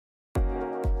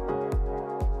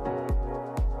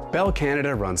Bell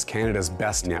Canada runs Canada's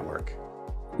best network.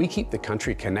 We keep the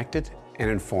country connected and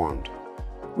informed.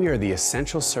 We are the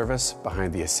essential service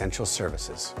behind the essential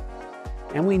services.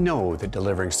 And we know that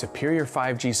delivering superior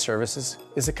 5G services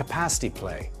is a capacity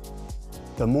play.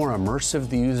 The more immersive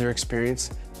the user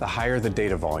experience, the higher the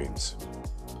data volumes.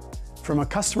 From a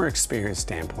customer experience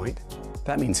standpoint,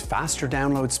 that means faster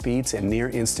download speeds and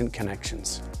near-instant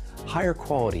connections, higher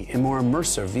quality and more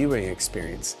immersive viewing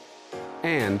experience,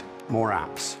 and more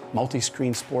apps,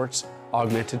 multi-screen sports,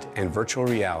 augmented and virtual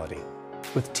reality.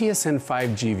 With TSN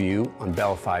 5G View on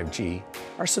Bell 5G,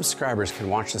 our subscribers can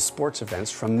watch the sports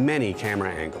events from many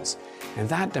camera angles, and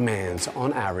that demands,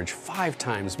 on average, 5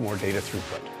 times more data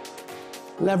throughput.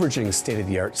 Leveraging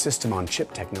state-of-the-art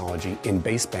system-on-chip technology in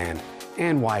baseband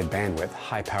and wide bandwidth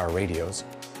high-power radios,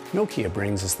 Nokia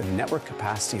brings us the network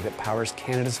capacity that powers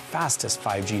Canada's fastest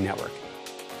 5G network.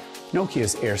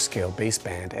 Nokia's AirScale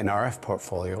baseband and RF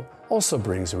portfolio also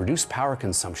brings a reduced power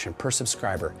consumption per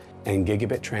subscriber and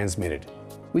gigabit transmitted.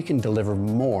 We can deliver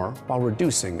more while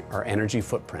reducing our energy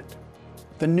footprint.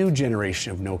 The new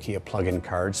generation of Nokia plug-in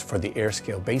cards for the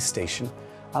AirScale base station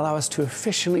allow us to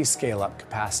efficiently scale up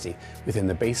capacity within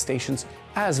the base stations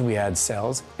as we add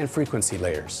cells and frequency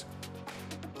layers.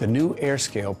 The new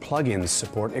AirScale plug-ins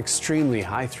support extremely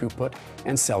high throughput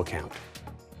and cell count.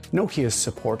 Nokia's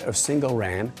support of single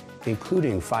RAN,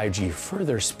 including 5G,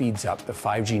 further speeds up the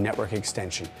 5G network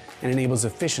extension and enables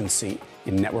efficiency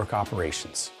in network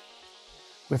operations.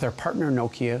 With our partner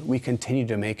Nokia, we continue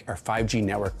to make our 5G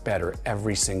network better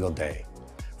every single day,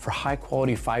 for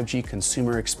high-quality 5G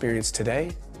consumer experience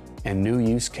today and new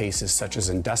use cases such as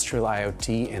industrial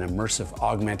IoT and immersive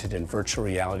augmented and virtual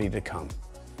reality to come.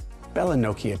 Bell and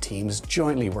Nokia teams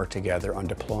jointly work together on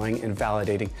deploying and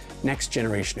validating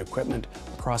next-generation equipment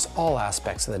across all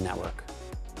aspects of the network: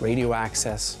 radio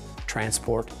access,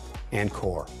 transport, and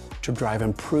core, to drive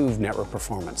improved network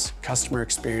performance, customer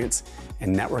experience,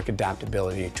 and network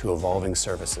adaptability to evolving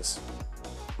services.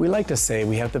 We like to say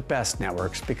we have the best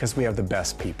networks because we have the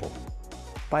best people.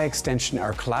 By extension,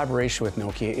 our collaboration with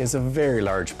Nokia is a very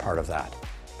large part of that.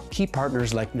 Key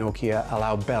partners like Nokia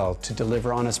allow Bell to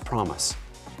deliver on its promise,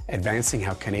 advancing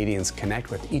how Canadians connect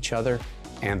with each other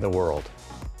and the world.